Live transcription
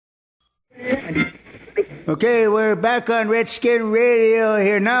Okay, we're back on Redskin Radio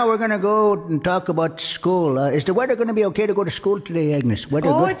here. Now we're going to go and talk about school. Is the weather going to be okay to go to school today, Agnes? Weather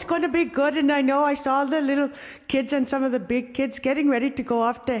good? It's going to be good. And I know I saw the little kids and some of the big kids getting ready to go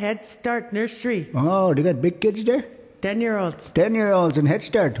off to Head Start Nursery. Oh, they got big kids there? 10-year-olds. 10-year-olds in Head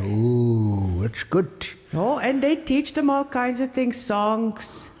Start. Ooh, that's good. Oh, and they teach them all kinds of things,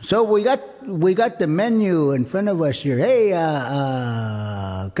 songs. So we got the menu in front of us here. Hey,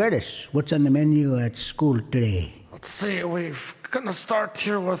 Curtis, what's on the menu at school today? Let's see, we're gonna start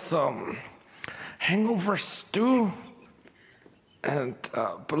here with hangover stew and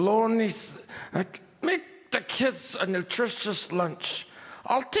bologna. Make the kids a nutritious lunch.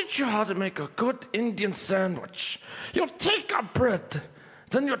 I'll teach you how to make a good Indian sandwich. You'll take a bread,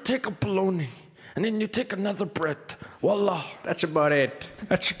 then you'll take a bologna, and then you take another bread. Voila. That's about it.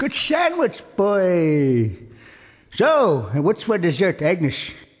 That's a good sandwich, boy. So, what's for dessert,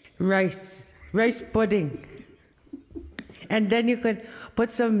 Agnes? Rice pudding. And then you can put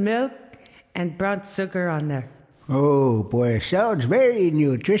some milk and brown sugar on there. Oh, boy, sounds very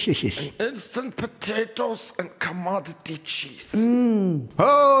nutritious. Instant potatoes and commodity cheese.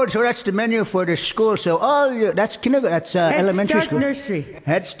 Oh, so that's the menu for the school. So that's kindergarten, that's elementary school.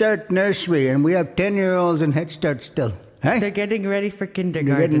 Head Start Nursery, and we have 10-year-olds in Head Start still. Huh? They're getting ready for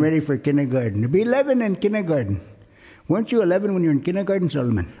kindergarten. They're getting ready for kindergarten. They'll be 11 in kindergarten. Weren't you 11 when you were in kindergarten,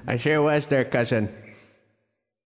 Solomon? I sure was there, cousin.